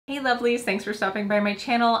Hey lovelies, thanks for stopping by my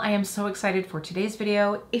channel. I am so excited for today's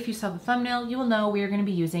video. If you saw the thumbnail, you will know we are going to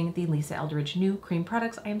be using the Lisa Eldridge new cream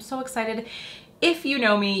products. I am so excited. If you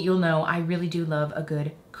know me, you'll know I really do love a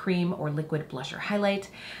good cream or liquid blusher highlight.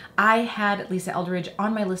 I had Lisa Eldridge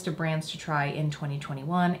on my list of brands to try in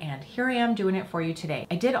 2021, and here I am doing it for you today.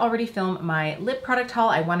 I did already film my lip product haul.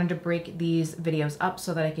 I wanted to break these videos up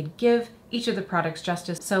so that I could give each of the products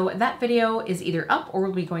justice. So that video is either up or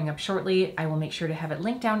will be going up shortly. I will make sure to have it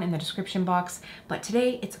linked down in the description box. But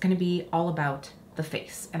today it's going to be all about the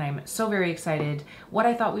face, and I'm so very excited. What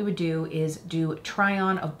I thought we would do is do try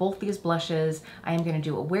on of both these blushes. I am going to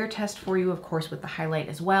do a wear test for you, of course, with the highlight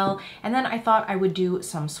as well. And then I thought I would do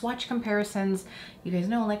some swatch comparisons. You guys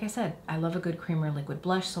know, like I said, I love a good cream or liquid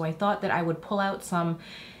blush, so I thought that I would pull out some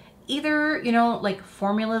either, you know, like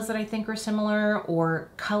formulas that I think are similar or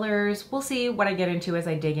colors. We'll see what I get into as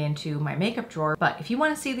I dig into my makeup drawer. But if you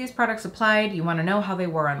want to see these products applied, you want to know how they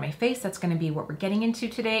wore on my face, that's going to be what we're getting into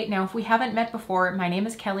today. Now, if we haven't met before, my name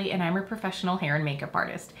is Kelly and I'm a professional hair and makeup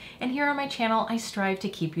artist. And here on my channel, I strive to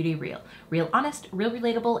keep beauty real. Real honest, real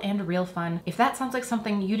relatable, and real fun. If that sounds like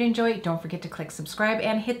something you'd enjoy, don't forget to click subscribe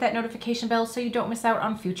and hit that notification bell so you don't miss out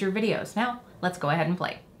on future videos. Now, let's go ahead and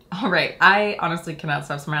play. All right, I honestly cannot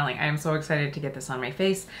stop smiling. I am so excited to get this on my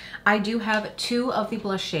face. I do have two of the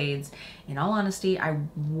blush shades. In all honesty, I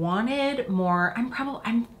wanted more.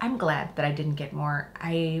 I'm glad that I didn't get more.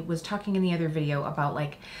 I was talking in the other video about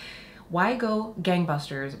like, why go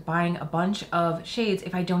gangbusters buying a bunch of shades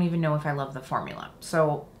if I don't even know if I love the formula?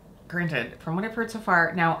 So granted, from what I've heard so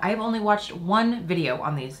far, now I've only watched one video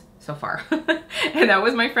on these so far, and that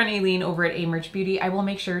was my friend Aileen over at Aether Beauty. I will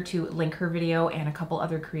make sure to link her video and a couple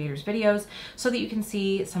other creators' videos so that you can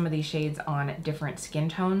see some of these shades on different skin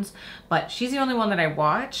tones, but she's the only one that I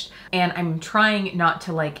watched, and I'm trying not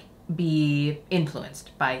to like be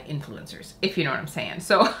influenced by influencers, if you know what I'm saying.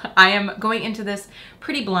 So I am going into this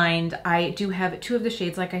pretty blind. I do have two of the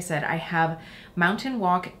shades, like I said. I have Mountain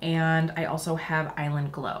Walk and I also have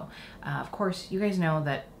Island Glow. Of course, you guys know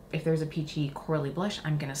that if there's a peachy corally blush,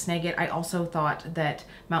 I'm gonna snag it. I also thought that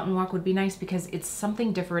Mountain Walk would be nice because it's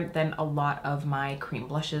something different than a lot of my cream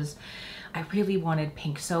blushes. I really wanted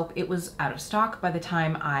Pink Soap. It was out of stock by the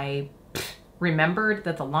time I remembered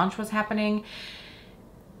that the launch was happening.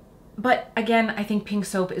 But again, I think Pink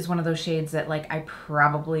Soap is one of those shades that like I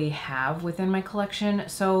probably have within my collection,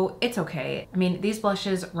 so it's okay. I mean, these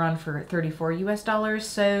blushes run for $34 US,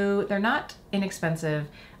 so they're not inexpensive.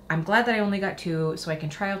 I'm glad that I only got two so I can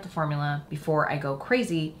try out the formula before I go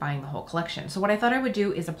crazy buying the whole collection. So what I thought I would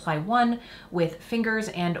do is apply one with fingers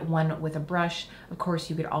and one with a brush. Of course,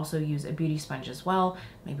 you could also use a beauty sponge as well.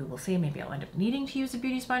 Maybe we'll see. Maybe I'll end up needing to use a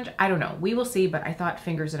beauty sponge. I don't know. We will see, but I thought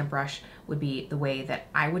fingers and a brush would be the way that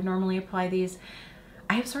I would normally apply these.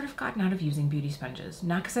 I have sort of gotten out of using beauty sponges,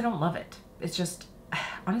 not because I don't love it. It's just,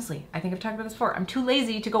 honestly, I think I've talked about this before. I'm too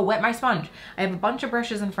lazy to go wet my sponge. I have a bunch of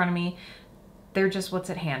brushes in front of me. They're just what's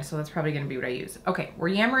at hand, so that's probably gonna be what I use. Okay, we're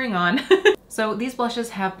yammering on. So these blushes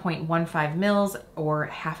have 0.15 mils or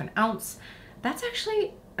half an ounce. That's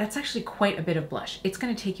actually quite a bit of blush. It's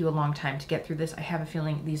gonna take you a long time to get through this. I have a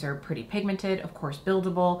feeling these are pretty pigmented, of course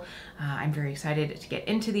buildable. I'm very excited to get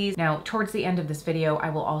into these. Now, towards the end of this video, I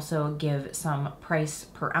will also give some price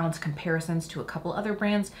per ounce comparisons to a couple other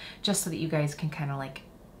brands, just so that you guys can kind of like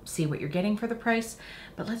see what you're getting for the price.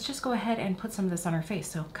 But let's just go ahead and put some of this on our face,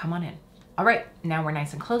 so come on in. All right, now we're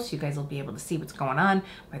nice and close. You guys will be able to see what's going on.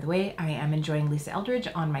 By the way, I am enjoying Lisa Eldridge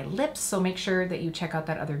on my lips, so make sure that you check out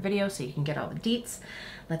that other video so you can get all the deets.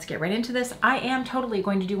 Let's get right into this. I am totally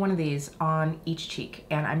going to do one of these on each cheek,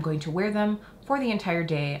 and I'm going to wear them for the entire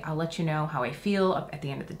day. I'll let you know how I feel at the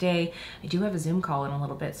end of the day. I do have a Zoom call in a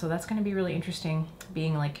little bit, so that's going to be really interesting,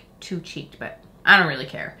 being like two-cheeked, but I don't really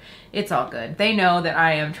care. It's all good. They know that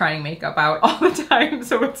I am trying makeup out all the time,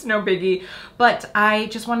 so it's no biggie. But I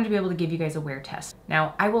just wanted to be able to give you guys a wear test.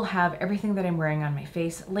 Now, I will have everything that I'm wearing on my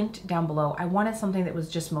face linked down below. I wanted something that was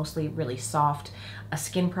just mostly really soft, a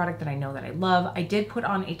skin product that I know that I love. I did put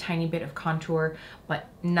on a tiny bit of contour, but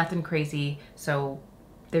nothing crazy, so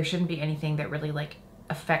there shouldn't be anything that really like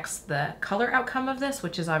affects the color outcome of this,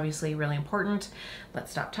 which is obviously really important. Let's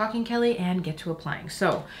stop talking, Kelly, and get to applying.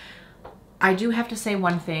 So I do have to say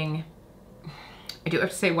one thing.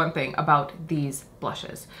 About these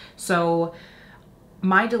blushes. So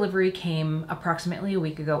my delivery came approximately a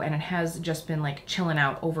week ago, and it has just been like chilling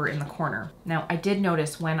out over in the corner. Now, I did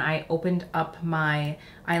notice when I opened up my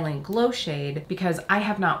Island Glow shade, because I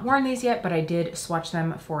have not worn these yet, but I did swatch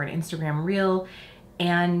them for an Instagram reel,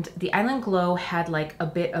 and the Island Glow had like a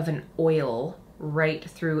bit of an oil right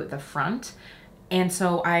through the front. And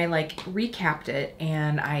so I like recapped it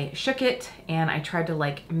and I shook it and I tried to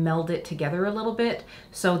like meld it together a little bit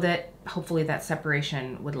so that hopefully that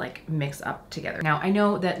separation would like mix up together. Now I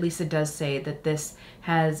know that Lisa does say that this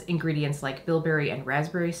has ingredients like bilberry and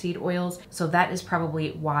raspberry seed oils, so that is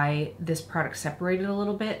probably why this product separated a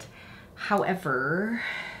little bit. However,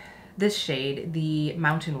 this shade, the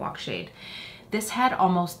Mountain Walk shade, this had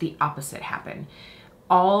almost the opposite happen.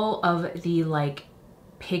 All of the like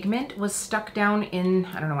pigment was stuck down in,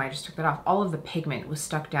 I don't know why I just took that off. All of the pigment was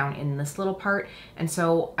stuck down in this little part. And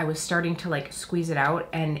so I was starting to like squeeze it out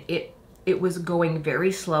and it was going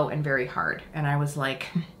very slow and very hard. And I was like,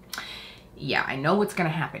 yeah, I know what's gonna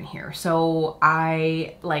happen here. So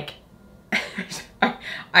I like,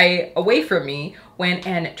 I away from me went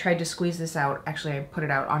and tried to squeeze this out. Actually, I put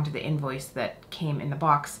it out onto the invoice that came in the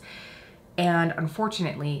box. And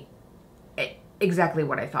unfortunately, exactly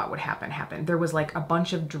what I thought would happen happened. There was like a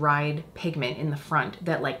bunch of dried pigment in the front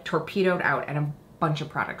that like torpedoed out and a bunch of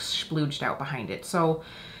products splooged out behind it. So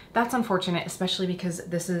that's unfortunate, especially because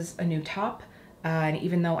this is a new top. And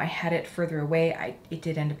even though I had it further away, it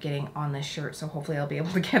did end up getting on this shirt. So hopefully I'll be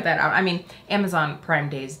able to get that out. I mean, Amazon Prime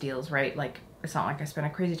Days deals, right? Like it's not like I spent a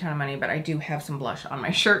crazy ton of money, but I do have some blush on my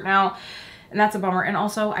shirt now. And that's a bummer. And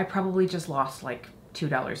also I probably just lost like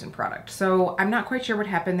 $2 in product. So I'm not quite sure what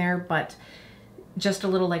happened there, but just a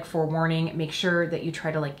little like forewarning, make sure that you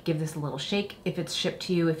try to like give this a little shake if it's shipped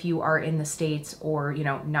to you. If you are in the States or, you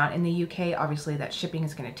know, not in the UK, obviously that shipping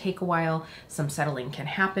is going to take a while. Some settling can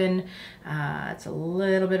happen. It's a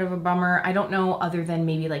little bit of a bummer. I don't know, other than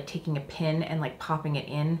maybe like taking a pin and like popping it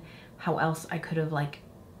in, how else I could have like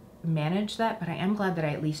manage that, but I am glad that I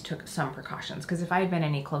at least took some precautions, because if I had been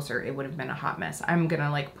any closer, it would have been a hot mess. I'm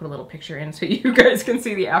gonna like put a little picture in so you guys can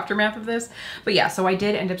see the aftermath of this. But yeah, so I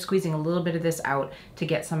did end up squeezing a little bit of this out to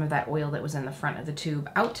get some of that oil that was in the front of the tube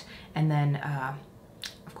out, and then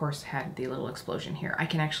of course had the little explosion here. I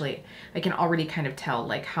can already kind of tell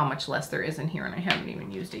like how much less there is in here, and I haven't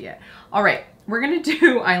even used it yet. All right, we're gonna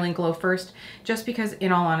do Island Glow first, just because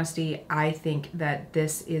in all honesty, I think that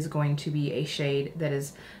this is going to be a shade that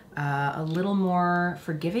is a little more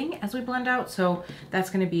forgiving as we blend out. So that's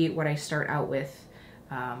going to be what I start out with.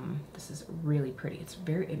 This is really pretty.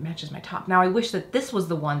 It matches my top. Now I wish that this was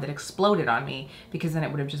the one that exploded on me, because then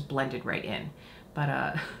it would have just blended right in.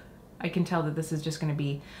 But I can tell that this is just going to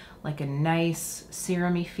be like a nice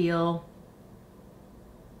serum-y feel.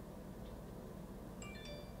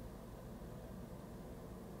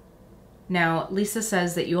 Now, Lisa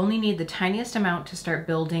says that you only need the tiniest amount to start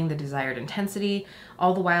building the desired intensity,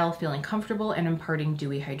 all the while feeling comfortable and imparting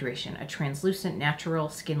dewy hydration, a translucent, natural,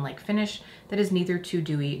 skin-like finish that is neither too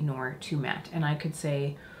dewy nor too matte. And I could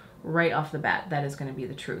say right off the bat, that is gonna be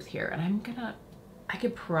the truth here. And I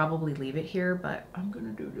could probably leave it here, but I'm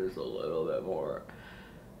gonna do just a little bit more.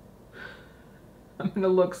 I'm gonna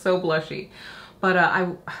look so blushy. But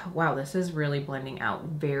wow, this is really blending out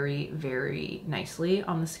very, very nicely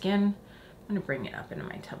on the skin. I'm gonna bring it up into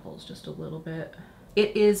my temples just a little bit.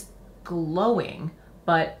 It is glowing,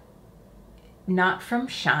 but not from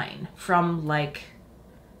shine, from like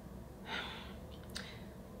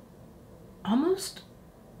almost,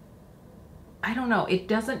 I don't know, it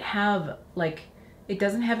doesn't have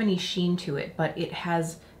any sheen to it, but it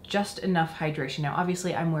has just enough hydration. Now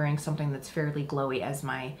obviously I'm wearing something that's fairly glowy as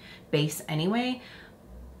my base anyway,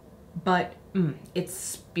 but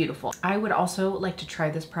it's beautiful. I would also like to try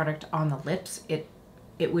this product on the lips. It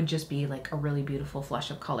would just be like a really beautiful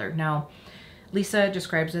flush of color. Now, Lisa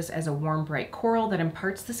describes this as a warm, bright coral that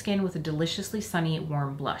imparts the skin with a deliciously sunny,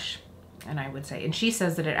 warm blush. And I would say, and she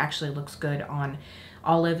says that it actually looks good on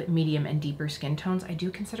olive, medium, and deeper skin tones. I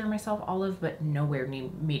do consider myself olive, but nowhere near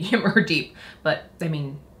medium or deep. But I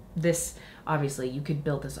mean, this, obviously you could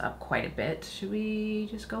build this up quite a bit. Should we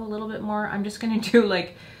just go a little bit more? I'm just gonna do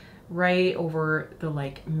like right over the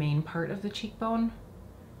like main part of the cheekbone.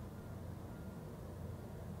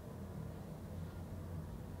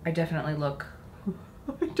 I definitely look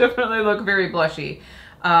very blushy.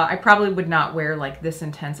 I probably would not wear like this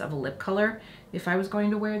intense of a lip color if I was going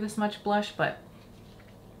to wear this much blush, but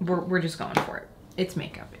we're just going for it. It's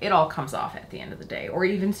makeup. It all comes off at the end of the day, or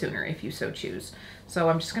even sooner if you so choose. So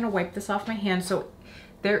I'm just gonna wipe this off my hand. So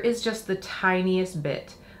there is just the tiniest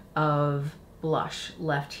bit of blush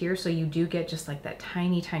left here. So you do get just like that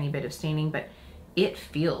tiny, tiny bit of staining, but it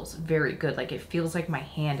feels very good. Like it feels like my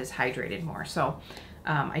hand is hydrated more. So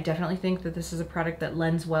I definitely think that this is a product that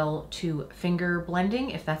lends well to finger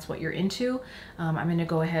blending if that's what you're into. I'm gonna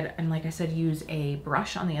go ahead and, like I said, use a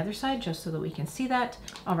brush on the other side just so that we can see that.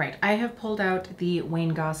 All right, I have pulled out the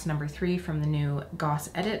Wayne Goss #3 from the new Goss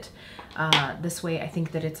Edit. This way I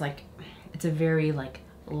think that it's It's a very like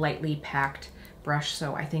lightly packed brush,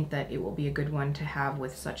 so I think that it will be a good one to have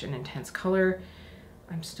with such an intense color.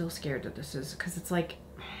 I'm still scared that this is, because it's like,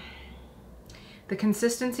 the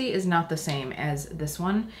consistency is not the same as this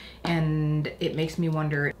one, and it makes me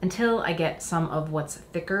wonder, until I get some of what's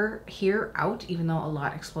thicker here out, even though a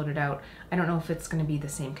lot exploded out, I don't know if it's gonna be the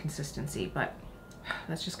same consistency, but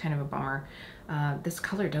that's just kind of a bummer. This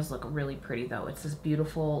color does look really pretty though. It's this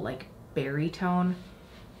beautiful like berry tone.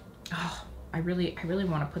 Oh, I really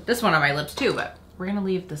want to put this one on my lips too, but we're gonna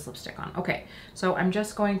leave this lipstick on. Okay, so I'm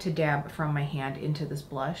just going to dab from my hand into this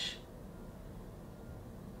blush.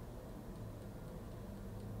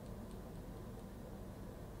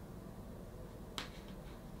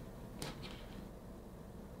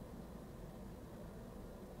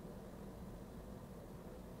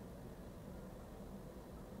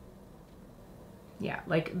 Yeah,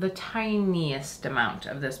 like the tiniest amount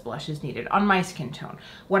of this blush is needed on my skin tone.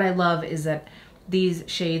 What I love is that these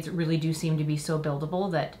shades really do seem to be so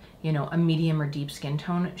buildable that, you know, a medium or deep skin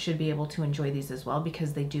tone should be able to enjoy these as well,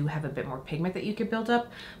 because they do have a bit more pigment that you could build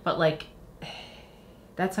up. But like,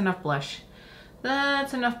 that's enough blush.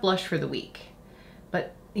 That's enough blush for the week.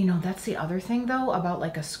 But, you know, that's the other thing though about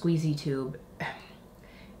like a squeezy tube.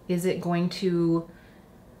 Is it going to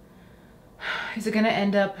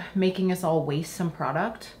end up making us all waste some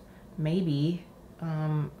product? Maybe.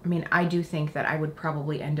 I mean, I do think that I would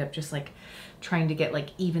probably end up just like trying to get like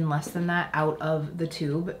even less than that out of the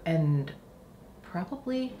tube, and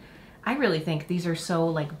probably, I really think these are so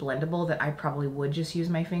like blendable that I probably would just use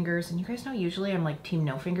my fingers. And you guys know usually I'm like team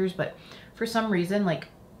no fingers, but for some reason like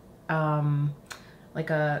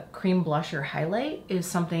a cream blush or highlight is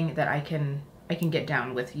something that I can get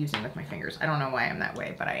down with using with my fingers. I don't know why I'm that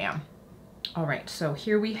way, but I am. All right, so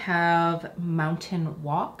here we have Mountain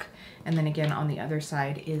Walk, and then again on the other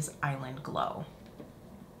side is Island Glow.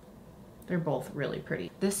 They're both really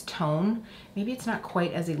pretty. This tone, maybe it's not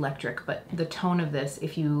quite as electric, but the tone of this,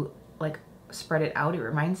 if you like spread it out, it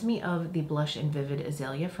reminds me of the Blush in Vivid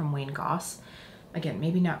Azalea from Wayne Goss. Again,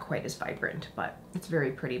 maybe not quite as vibrant, but it's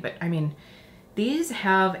very pretty. But I mean, these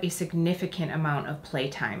have a significant amount of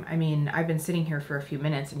playtime. I mean, I've been sitting here for a few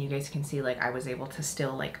minutes and you guys can see like I was able to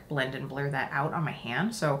still like blend and blur that out on my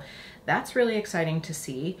hand. So that's really exciting to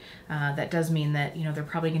see. That does mean that, you know, they're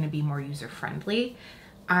probably going to be more user-friendly.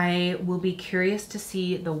 I will be curious to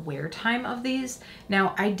see the wear time of these.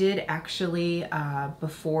 Now, I did actually,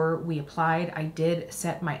 before we applied, I did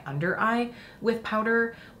set my under eye with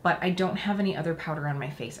powder, but I don't have any other powder on my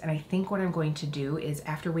face. And I think what I'm going to do is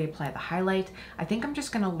after we apply the highlight, I think I'm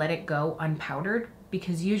just gonna let it go unpowdered,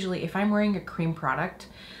 because usually if I'm wearing a cream product,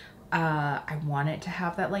 I want it to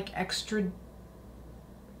have that like extra,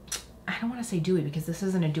 I don't wanna say dewy because this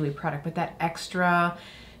isn't a dewy product, but that extra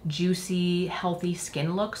juicy, healthy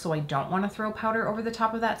skin look, so I don't want to throw powder over the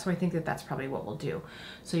top of that. So I think that that's probably what we'll do.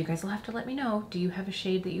 So you guys will have to let me know, do you have a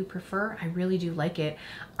shade that you prefer? I really do like it.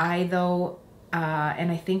 And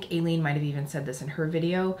I think Aileen might have even said this in her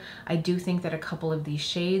video, I do think that a couple of these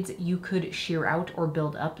shades you could sheer out or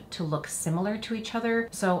build up to look similar to each other.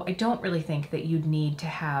 So I don't really think that you'd need to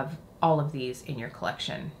have all of these in your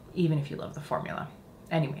collection, even if you love the formula.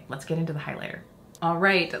 Anyway, let's get into the highlighter. All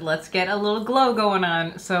right, let's get a little glow going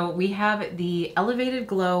on. So we have the Elevated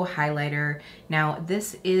Glow highlighter. Now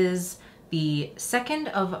this is the second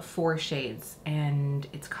of 4 shades and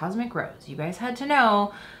it's Cosmic Rose. You guys had to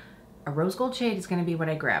know a rose gold shade is gonna be what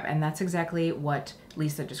I grab, and that's exactly what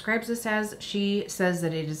Lisa describes this as. She says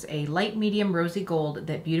that it is a light medium rosy gold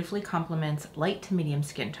that beautifully complements light to medium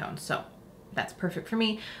skin tones. So that's perfect for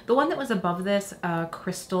me. The one that was above this,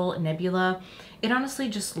 Crystal Nebula, it honestly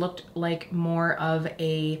just looked like more of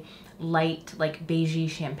a light, like beigey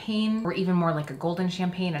champagne, or even more like a golden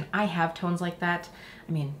champagne, and I have tones like that.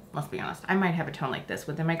 I mean, let's be honest, I might have a tone like this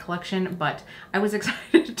within my collection, but I was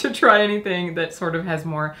excited to try anything that sort of has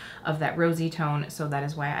more of that rosy tone, so that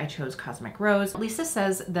is why I chose Cosmic Rose. Lisa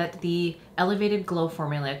says that the Elevated Glow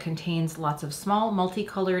formula contains lots of small,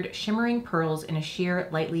 multicolored, shimmering pearls in a sheer,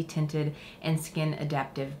 lightly tinted, and skin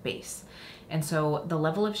adaptive base. And so the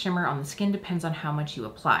level of shimmer on the skin depends on how much you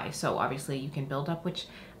apply. So obviously you can build up, which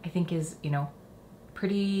I think is, you know,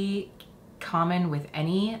 pretty common with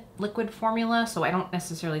any liquid formula. So I don't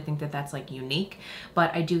necessarily think that that's like unique,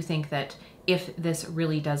 but I do think that if this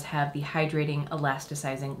really does have the hydrating,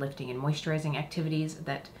 elasticizing, lifting, and moisturizing activities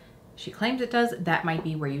that she claims it does, that might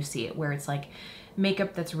be where you see it, where it's like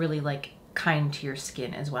makeup that's really like kind to your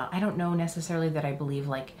skin as well. I don't know necessarily that I believe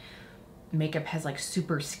like makeup has like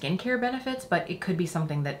super skincare benefits, but it could be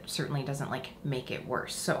something that certainly doesn't like make it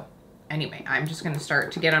worse. So anyway, I'm just gonna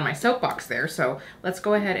start to get on my soapbox there. So let's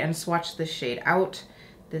go ahead and swatch this shade out.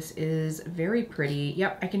 This is very pretty.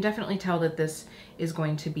 Yep, I can definitely tell that this is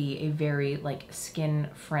going to be a very like skin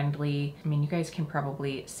friendly. I mean, you guys can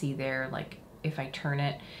probably see there, like if I turn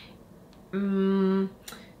it.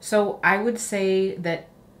 So I would say that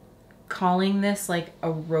calling this like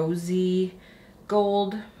a rosy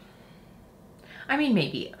gold, I mean,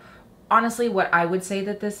 maybe. Honestly, what I would say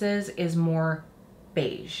that this is more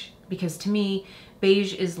beige, because to me,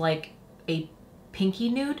 beige is like a pinky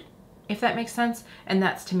nude, if that makes sense. And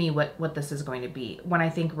that's to me what this is going to be. When I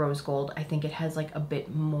think rose gold, I think it has like a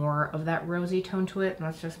bit more of that rosy tone to it.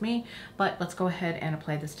 That's just me. But let's go ahead and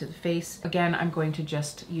apply this to the face. Again, I'm going to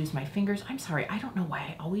just use my fingers. I'm sorry, I don't know why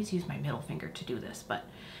I always use my middle finger to do this, but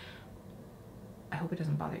I hope it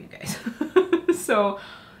doesn't bother you guys. So,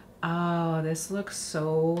 oh, this looks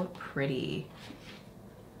so pretty.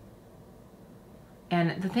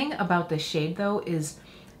 And the thing about this shade though is,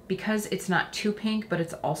 because it's not too pink, but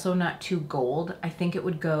it's also not too gold, I think it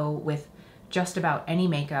would go with just about any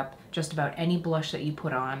makeup, just about any blush that you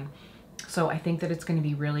put on. So I think that it's going to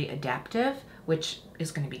be really adaptive, which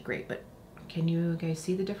is going to be great. But can you guys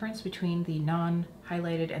see the difference between the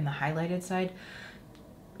non-highlighted and the highlighted side?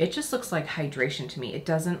 It just looks like hydration to me. It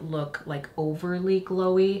doesn't look like overly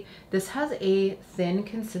glowy. This has a thin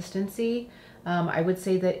consistency. I would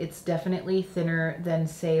say that it's definitely thinner than,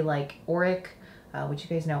 say, like Auric, which you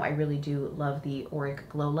guys know I really do love the Auric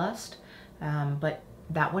Glow Lust. But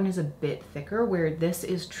that one is a bit thicker, where this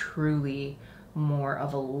is truly more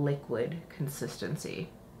of a liquid consistency.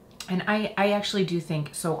 And I actually do think,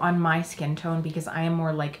 so on my skin tone, because I am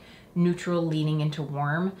more like neutral leaning into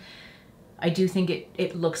warm, I do think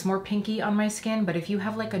it looks more pinky on my skin. But if you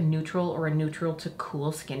have like a neutral or a neutral to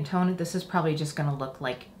cool skin tone, this is probably just gonna look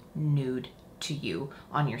like nude to you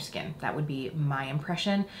on your skin. That would be my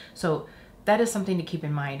impression. So that is something to keep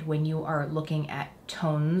in mind when you are looking at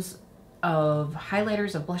tones of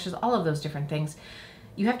highlighters, of blushes, all of those different things.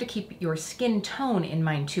 You have to keep your skin tone in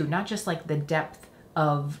mind too, not just like the depth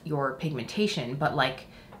of your pigmentation, but like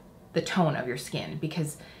the tone of your skin.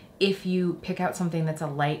 Because if you pick out something that's a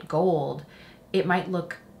light gold, it might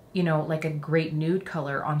look, you know, like a great nude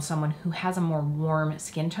color on someone who has a more warm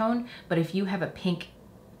skin tone. But if you have a pink,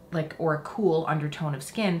 like, or a cool undertone of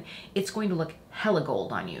skin, it's going to look hella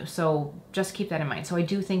gold on you. So just keep that in mind. So I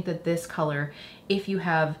do think that this color, if you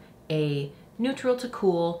have a neutral to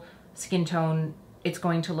cool skin tone, it's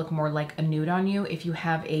going to look more like a nude on you. If you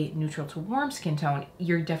have a neutral to warm skin tone,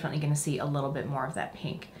 you're definitely going to see a little bit more of that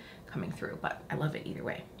pink coming through, but I love it either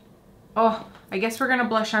way. Oh, I guess we're gonna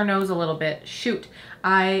blush our nose a little bit. Shoot,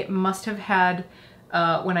 I must have had,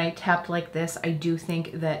 when I tapped like this, I do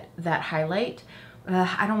think that that highlight,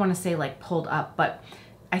 I don't wanna say like pulled up, but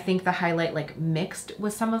I think the highlight like mixed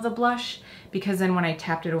with some of the blush, because then when I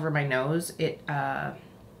tapped it over my nose, it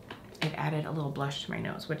added a little blush to my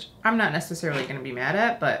nose, which I'm not necessarily gonna be mad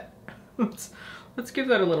at, but let's give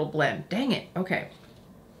that a little blend. Dang it, okay.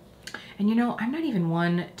 And you know, I'm not even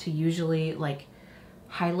one to usually like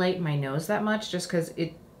highlight my nose that much, just because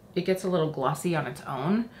it gets a little glossy on its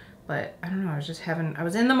own. But I don't know, I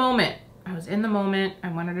was in the moment.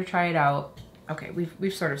 I wanted to try it out. Okay,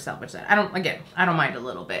 we've sort of salvaged that. I don't mind a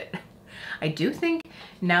little bit. I do think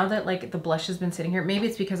now that like the blush has been sitting here, maybe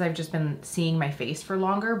it's because I've just been seeing my face for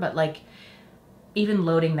longer, but like even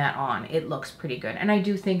loading that on, it looks pretty good. And I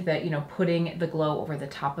do think that, you know, putting the glow over the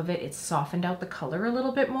top of it, it's softened out the color a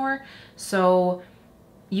little bit more. So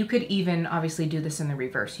you could even obviously do this in the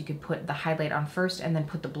reverse. You could put the highlight on first and then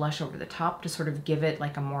put the blush over the top to sort of give it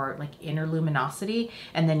like a more like inner luminosity,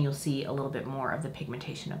 and then you'll see a little bit more of the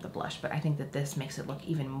pigmentation of the blush. But I think that this makes it look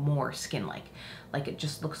even more skin-like. Like it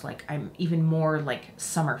just looks like I'm even more like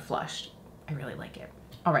summer flushed. I really like it.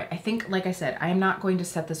 All right, I think, like I said, I am not going to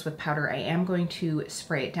set this with powder. I am going to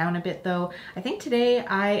spray it down a bit though. I think today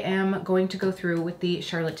I am going to go through with the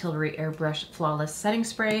Charlotte Tilbury Airbrush Flawless Setting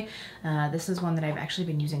Spray. This is one that I've actually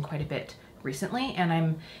been using quite a bit recently, and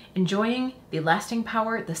I'm enjoying the lasting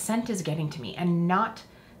power. The scent is getting to me, and not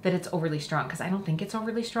that it's overly strong, because I don't think it's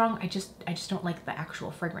overly strong. I just don't like the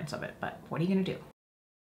actual fragrance of it, but what are you gonna do?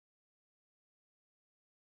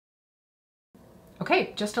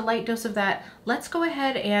 Okay, just a light dose of that. Let's go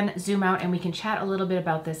ahead and zoom out and we can chat a little bit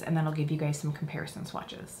about this, and then I'll give you guys some comparison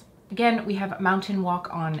swatches. Again, we have Mountain Walk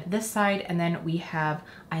on this side, and then we have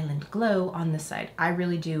Island Glow on this side. I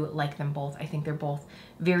really do like them both. I think they're both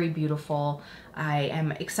very beautiful. I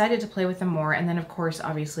am excited to play with them more. And then of course,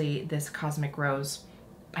 obviously this Cosmic Rose,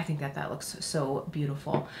 I think that looks so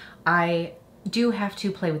beautiful. I do have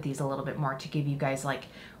to play with these a little bit more to give you guys like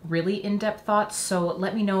really in-depth thoughts. So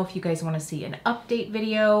let me know if you guys want to see an update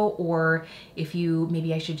video, or if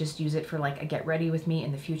maybe I should just use it for like a get ready with me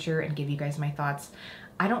in the future and give you guys my thoughts.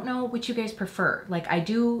 I don't know which you guys prefer. Like, I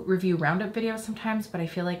do review roundup videos sometimes, but I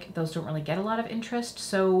feel like those don't really get a lot of interest.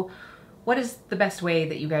 So what is the best way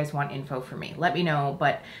that you guys want info from me? Let me know,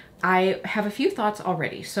 but I have a few thoughts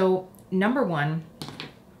already. So number one,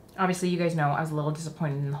 obviously you guys know I was a little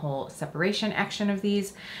disappointed in the whole separation action of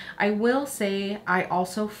these. I will say I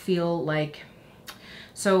also feel like,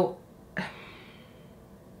 so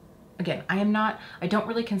again, I don't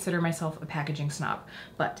really consider myself a packaging snob,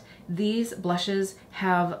 but these blushes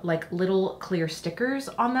have like little clear stickers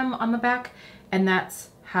on them on the back, and that's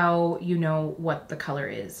how you know what the color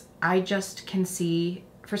is. I just can see,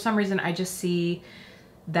 for some reason, I just see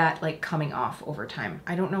that like coming off over time.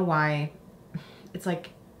 I don't know why. It's like,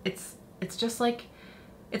 it's just like,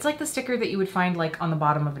 it's like the sticker that you would find like on the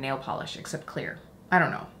bottom of a nail polish, except clear. I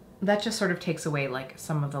don't know. That just sort of takes away like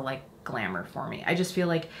some of the like glamour for me. I just feel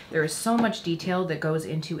like there is so much detail that goes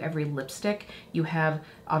into every lipstick. You have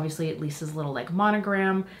obviously Lisa's little like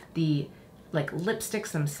monogram, the like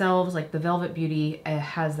lipsticks themselves, like the Velvet Beauty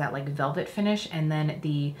has that like velvet finish, and then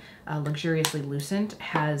the Luxuriously Lucent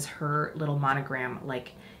has her little monogram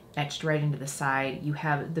like etched right into the side. You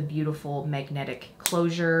have the beautiful magnetic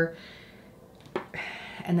closure,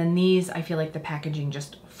 and then these, I feel like the packaging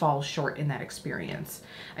just falls short in that experience.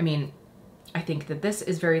 I mean, I think that this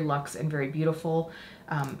is very luxe and very beautiful,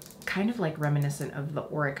 kind of like reminiscent of the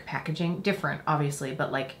Auric packaging. Different, obviously,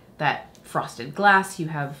 but like that frosted glass, you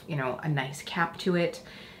have, you know, a nice cap to it.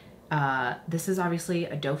 This is obviously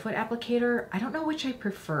a doe foot applicator. I don't know which I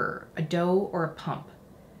prefer, a doe or a pump.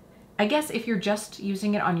 I guess if you're just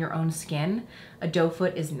using it on your own skin, a doe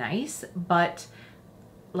foot is nice, but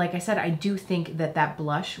like I said, I do think that that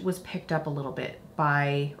blush was picked up a little bit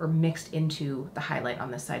by, or mixed into the highlight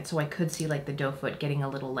on this side. So I could see like the doe foot getting a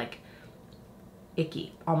little like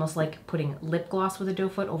icky, almost like putting lip gloss with a doe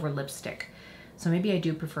foot over lipstick. So maybe I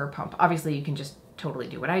do prefer a pump. Obviously you can just totally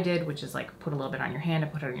do what I did, which is like put a little bit on your hand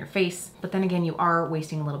and put it on your face. But then again, you are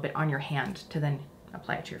wasting a little bit on your hand to then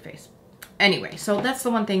apply it to your face. Anyway, so that's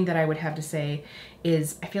the one thing that I would have to say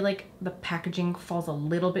is I feel like the packaging falls a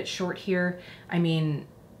little bit short here. I mean,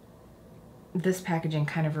 this packaging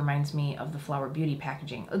kind of reminds me of the Flower Beauty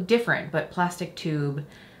packaging. Different, but plastic tube,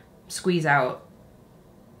 squeeze out.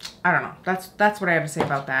 I don't know. That's what I have to say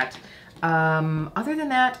about that. Other than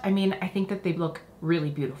that, I mean, I think that they look really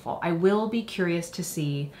beautiful. I will be curious to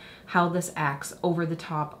see how this acts over the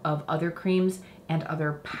top of other creams and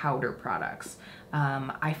other powder products.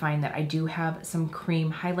 I find that I do have some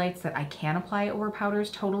cream highlights that I can apply over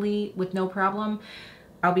powders totally with no problem.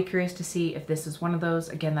 I'll be curious to see if this is one of those.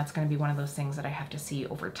 Again, that's going to be one of those things that I have to see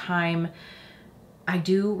over time. I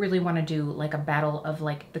do really want to do like a battle of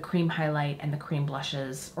like the cream highlight and the cream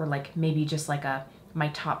blushes, or like maybe just like my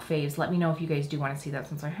top faves. Let me know if you guys do want to see that,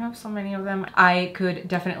 since I have so many of them. I could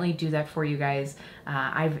definitely do that for you guys.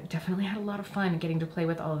 I've definitely had a lot of fun getting to play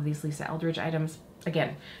with all of these Lisa Eldridge items.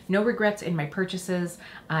 Again, no regrets in my purchases.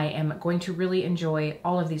 I am going to really enjoy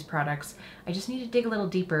all of these products. I just need to dig a little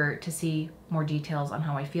deeper to see more details on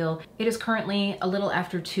how I feel. It is currently a little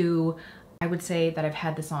after 2. I would say that I've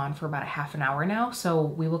had this on for about a half an hour now, so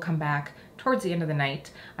we will come back towards the end of the night.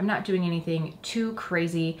 I'm not doing anything too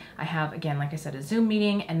crazy. I have, again, like I said, a Zoom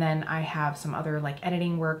meeting, and then I have some other like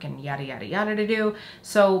editing work and yada yada yada to do.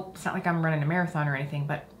 So it's not like I'm running a marathon or anything,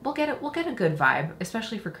 but we'll get a good vibe,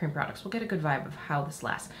 especially for cream products. We'll get a good vibe of how this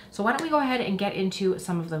lasts. So why don't we go ahead and get into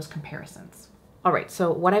some of those comparisons. All right,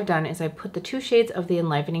 so what I've done is I put the 2 shades of the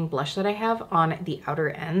Enlivening blush that I have on the outer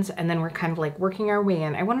ends, and then we're kind of like working our way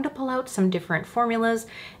in. I wanted to pull out some different formulas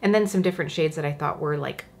and then some different shades that I thought were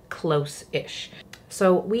like close-ish.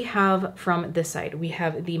 So we have from this side, we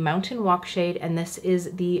have the Mountain Walk shade, and this is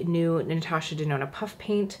the new Natasha Denona Puff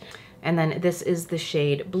Paint. And then this is the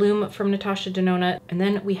shade Bloom from Natasha Denona. And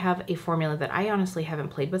then we have a formula that I honestly haven't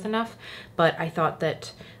played with enough, but I thought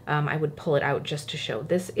that I would pull it out just to show.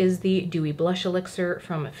 This is the Dewy Blush Elixir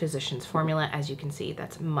from Physicians Formula. As you can see,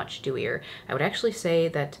 that's much dewier. I would actually say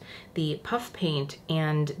that the Puff Paint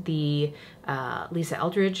and the Lisa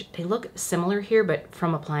Eldridge, they look similar here, but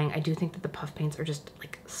from applying, I do think that the Puff Paints are just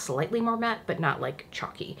like slightly more matte, but not like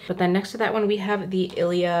chalky. But then next to that one, we have the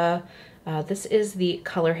Ilia. This is the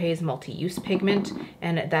Color Haze Multi-Use Pigment,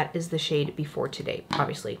 and that is the shade Before Today.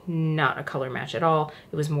 Obviously not a color match at all.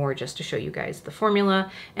 It was more just to show you guys the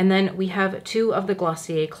formula. And then we have 2 of the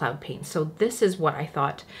Glossier Cloud Paints. So this is what I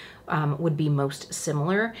thought would be most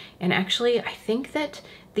similar. And actually, I think that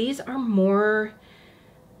these are more,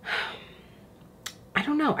 I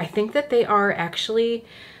don't know. I think that they are actually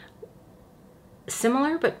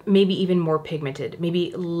similar, but maybe even more pigmented,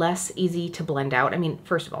 maybe less easy to blend out. I mean,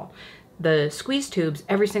 first of all, the squeeze tubes,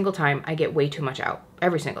 every single time I get way too much out,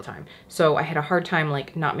 every single time. So I had a hard time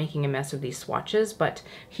like not making a mess of these swatches, but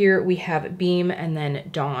here we have Beam and then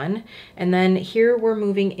Dawn. And then here we're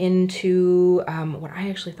moving into what I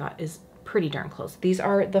actually thought is pretty darn close. These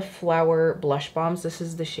are the Flower Blush Bombs. This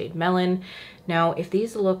is the shade Melon. Now, if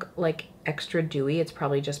these look like extra dewy, it's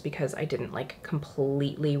probably just because I didn't like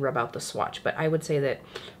completely rub out the swatch, but I would say that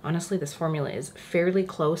honestly, this formula is fairly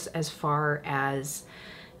close as far as,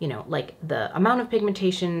 you know, like the amount of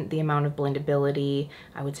pigmentation, the amount of blendability.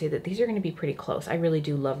 I would say that these are going to be pretty close. I really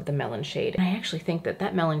do love the Melon shade. And I actually think that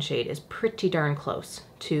that Melon shade is pretty darn close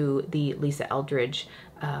to the Lisa Eldridge,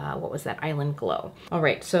 what was that, Island Glow. All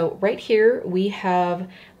right, so right here we have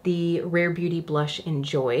the Rare Beauty Blush in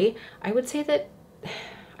Joy. I would say that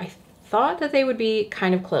I thought that they would be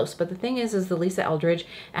kind of close, but the thing is the Lisa Eldridge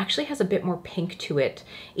actually has a bit more pink to it,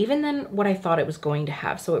 even than what I thought it was going to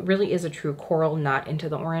have. So it really is a true coral, not into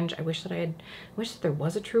the orange. I wish that there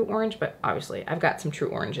was a true orange, but obviously I've got some true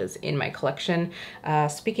oranges in my collection.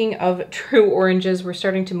 Speaking of true oranges, we're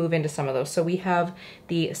starting to move into some of those. So we have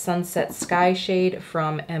the Sunset Sky shade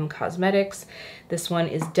from M Cosmetics. This one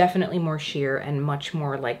is definitely more sheer and much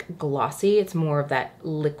more like glossy. It's more of that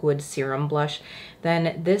liquid serum blush.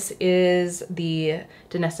 Then this is the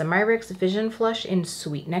Danessa Myricks Vision Flush in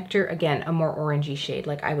Sweet Nectar. Again, a more orangey shade.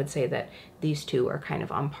 Like I would say that these two are kind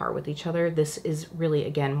of on par with each other. This is really,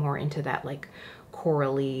 again, more into that like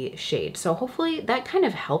corally shade. So hopefully that kind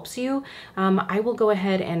of helps you. I will go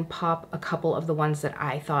ahead and pop a couple of the ones that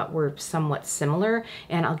I thought were somewhat similar,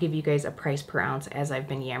 and I'll give you guys a price per ounce as I've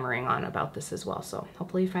been yammering on about this as well. So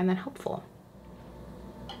hopefully you find that helpful.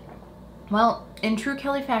 Well, in true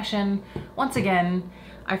Kelly fashion, once again,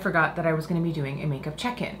 I forgot that I was going to be doing a makeup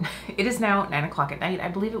check-in. It is now 9 o'clock at night. I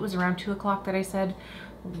believe it was around 2 o'clock that I said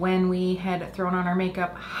when we had thrown on our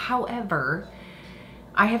makeup. However,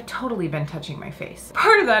 I have totally been touching my face.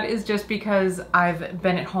 Part of that is just because I've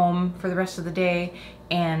been at home for the rest of the day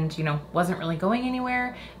and, you know, wasn't really going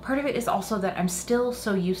anywhere. Part of it is also that I'm still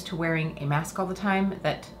so used to wearing a mask all the time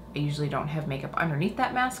that I usually don't have makeup underneath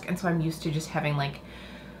that mask. And so I'm used to just having like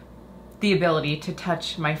the ability to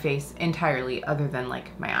touch my face entirely other than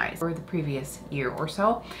like my eyes for the previous year or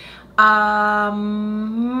so. So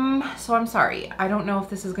I'm sorry. I don't know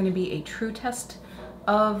if this is going to be a true test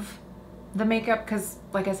of the makeup because,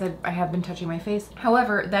 like I said, I have been touching my face.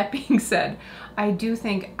 However, that being said, I do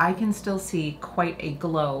think I can still see quite a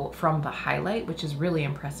glow from the highlight, which is really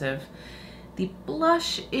impressive. The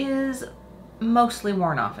blush is mostly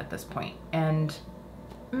worn off at this point, and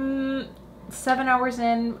 7 hours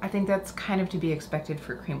in, I think that's kind of to be expected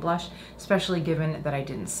for cream blush, especially given that I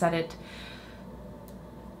didn't set it.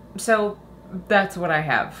 So that's what I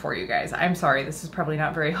have for you guys. I'm sorry, this is probably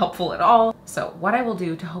not very helpful at all. So what I will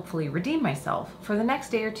do to hopefully redeem myself, for the next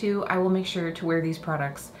day or two, I will make sure to wear these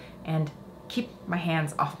products and keep my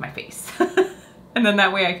hands off my face. And then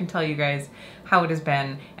that way I can tell you guys how it has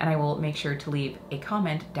been, and I will make sure to leave a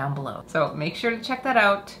comment down below. So make sure to check that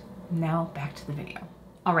out. Now back to the video.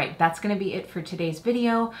 All right, that's gonna be it for today's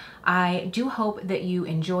video. I do hope that you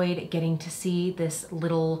enjoyed getting to see this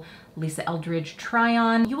little Lisa Eldridge try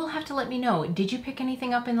on. You will have to let me know, did you pick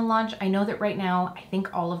anything up in the launch? I know that right now, I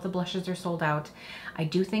think all of the blushes are sold out. I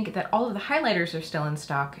do think that all of the highlighters are still in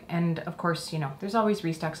stock. And of course, you know, there's always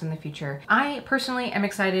restocks in the future. I personally am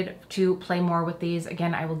excited to play more with these.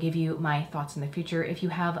 Again, I will give you my thoughts in the future. If you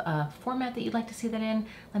have a format that you'd like to see that in,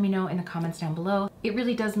 let me know in the comments down below. It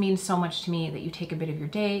really does mean so much to me that you take a bit of your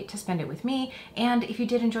day to spend it with me. And if you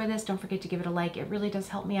did enjoy this, don't forget to give it a like. It really does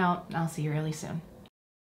help me out, and I'll see you really soon.